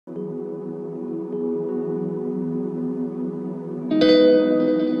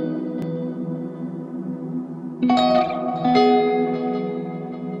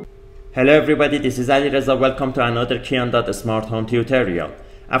Hello everybody, this is Ali Reza. Welcome to another Smart Home tutorial.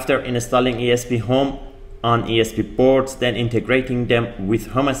 After installing ESPHome on ESP boards, then integrating them with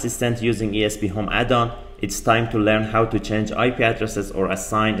Home Assistant using ESPHome add-on, it's time to learn how to change IP addresses or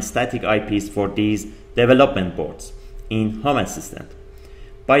assign static IPs for these development boards in Home Assistant.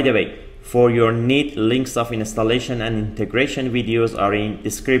 By the way, for your need, links of installation and integration videos are in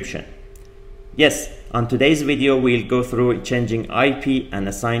description. Yes, on today's video we'll go through changing IP and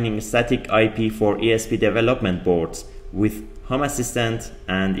assigning static IP for ESP development boards with Home Assistant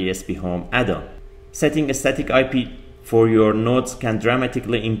and ESPHome add-on. Setting a static IP for your nodes can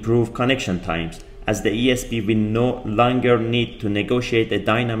dramatically improve connection times, as the ESP will no longer need to negotiate a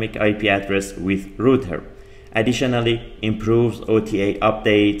dynamic IP address with router. Additionally, improves OTA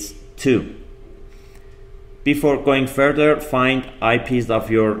updates too. Before going further, find IPs of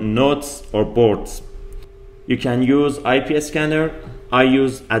your nodes or boards. You can use IP scanner. I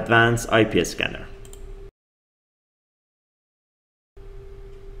use advanced IP scanner.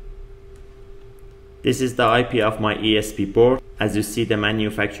 This is the IP of my ESP board, as you see the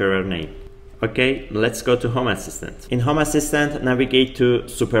manufacturer name. Okay, let's go to Home Assistant. In Home Assistant, navigate to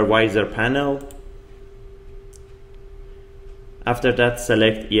Supervisor panel. After that,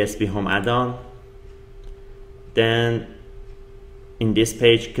 select ESPHome add-on. Then in this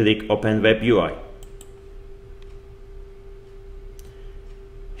page, click Open Web UI.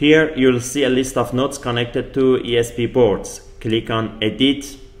 Here you'll see a list of nodes connected to ESP boards. Click on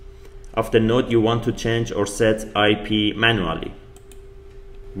Edit of the node you want to change or set IP manually.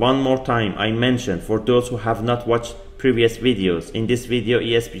 One more time, I mentioned for those who have not watched previous videos, in this video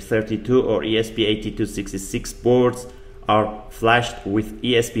ESP32 or ESP8266 boards are flashed with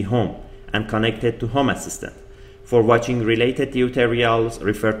ESPHome and connected to Home Assistant. For watching related tutorials,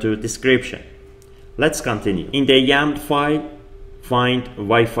 refer to description. Let's continue. In the YAML file, find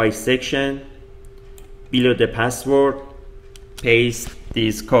Wi-Fi section. Below the password, paste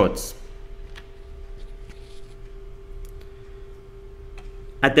these codes.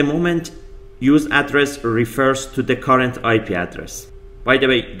 At the moment, use address refers to the current IP address. By the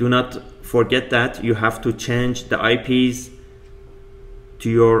way, do not forget that you have to change the IPs to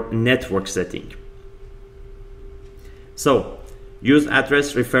your network setting. So, use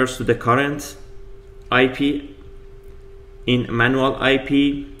address refers to the current IP. In manual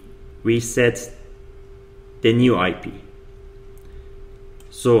IP, we set the new IP.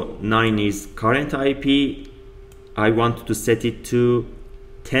 So 9 is current IP. I want to set it to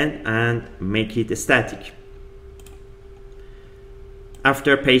 10 and make it static.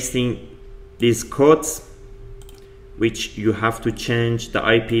 After pasting these codes, which you have to change the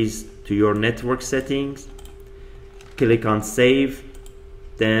IPs to your network settings, click on Save,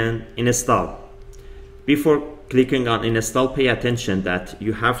 then Install. Before clicking on Install, pay attention that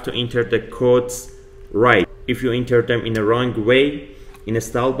you have to enter the codes right. If you enter them in the wrong way,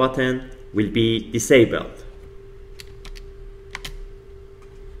 Install button will be disabled.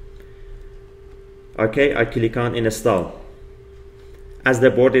 Okay, I click on Install. As the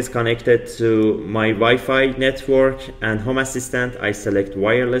board is connected to my Wi-Fi network and Home Assistant, I select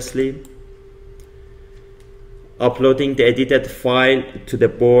wirelessly. Uploading the edited file to the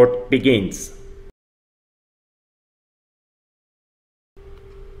board begins.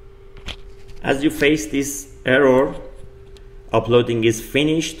 As you face this error, uploading is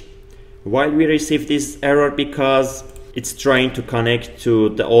finished. While we receive this error because it's trying to connect to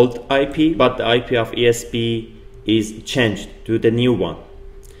the old IP, but the IP of ESP is changed to the new one.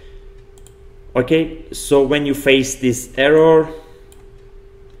 Okay, so when you face this error,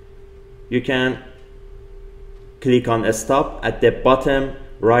 you can click on Stop at the bottom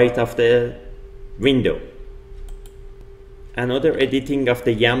right of the window. Another editing of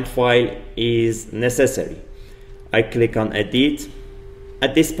the YAML file is necessary. I click on Edit.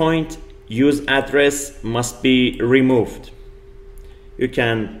 At this point, use address must be removed. You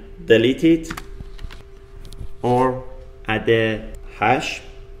can delete it or add a hash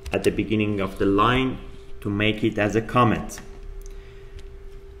at the beginning of the line to make it as a comment.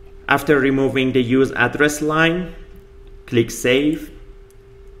 After removing the use address line, click Save,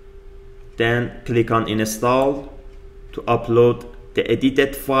 then click on Install to upload the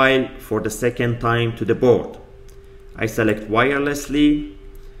edited file for the second time to the board. I select wirelessly.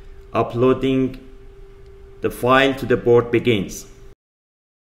 Uploading the file to the board begins.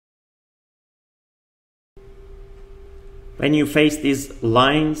 When you face these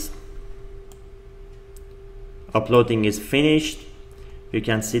lines, uploading is finished. You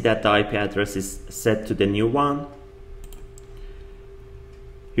can see that the IP address is set to the new one.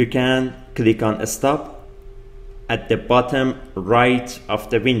 You can click on Stop at the bottom right of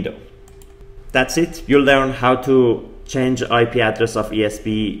the window. That's it. You'll learn how to change IP address of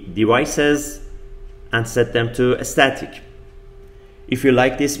ESP devices and set them to static. If you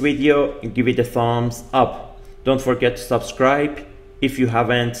like this video, give it a thumbs up. Don't forget to subscribe if you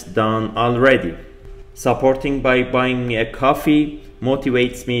haven't done already. Supporting by buying me a coffee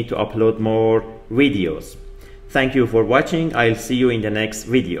motivates me to upload more videos. Thank you for watching. I'll see you in the next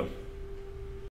video.